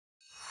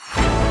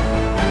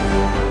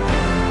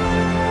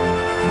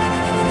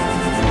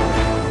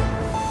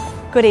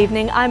Good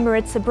evening, I'm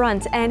Maritza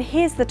Brunt and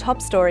here's the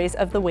top stories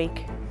of the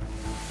week.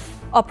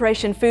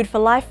 Operation Food for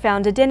Life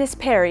founder Dennis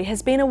Perry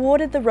has been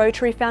awarded the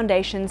Rotary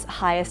Foundation's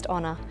highest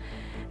honour.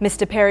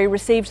 Mr. Perry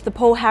received the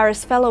Paul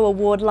Harris Fellow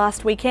Award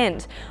last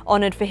weekend,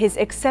 honoured for his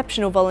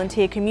exceptional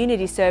volunteer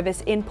community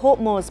service in Port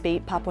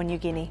Moresby, Papua New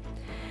Guinea.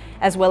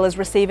 As well as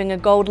receiving a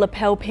gold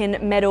lapel pin,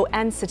 medal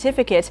and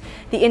certificate,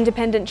 the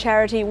independent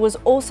charity was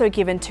also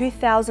given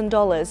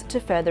 $2,000 to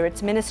further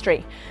its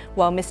ministry,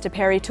 while Mr.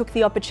 Perry took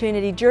the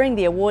opportunity during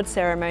the award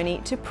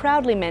ceremony to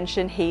proudly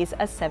mention he's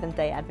a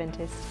Seventh-day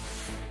Adventist.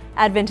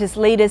 Adventist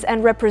leaders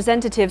and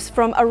representatives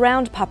from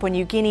around Papua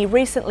New Guinea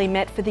recently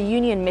met for the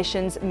Union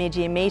Mission's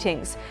mid-year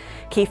meetings.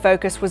 Key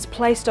focus was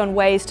placed on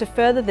ways to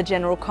further the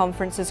General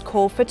Conference's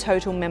call for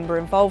total member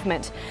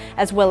involvement,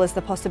 as well as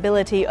the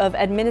possibility of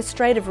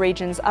administrative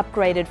regions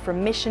upgraded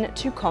from mission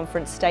to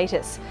conference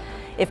status.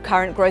 If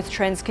current growth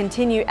trends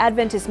continue,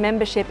 Adventist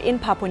membership in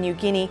Papua New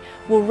Guinea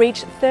will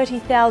reach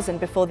 30,000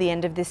 before the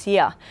end of this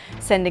year,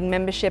 sending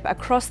membership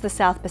across the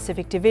South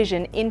Pacific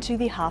Division into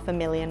the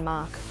 500,000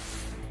 mark.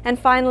 And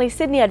finally,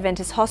 Sydney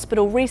Adventist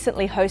Hospital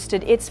recently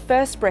hosted its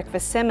first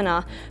breakfast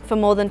seminar for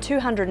more than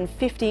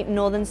 250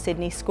 Northern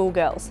Sydney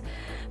schoolgirls.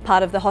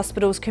 Part of the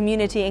hospital's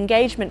community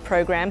engagement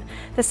program,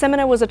 the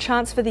seminar was a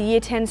chance for the Year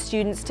 10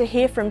 students to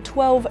hear from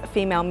 12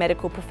 female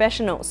medical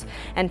professionals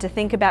and to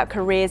think about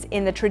careers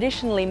in the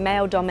traditionally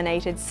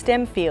male-dominated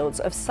STEM fields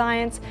of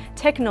science,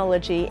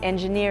 technology,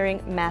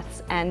 engineering,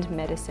 maths and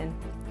medicine.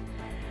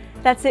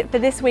 That's it for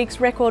this week's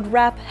Record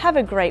Wrap. Have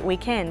a great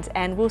weekend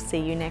and we'll see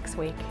you next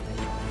week.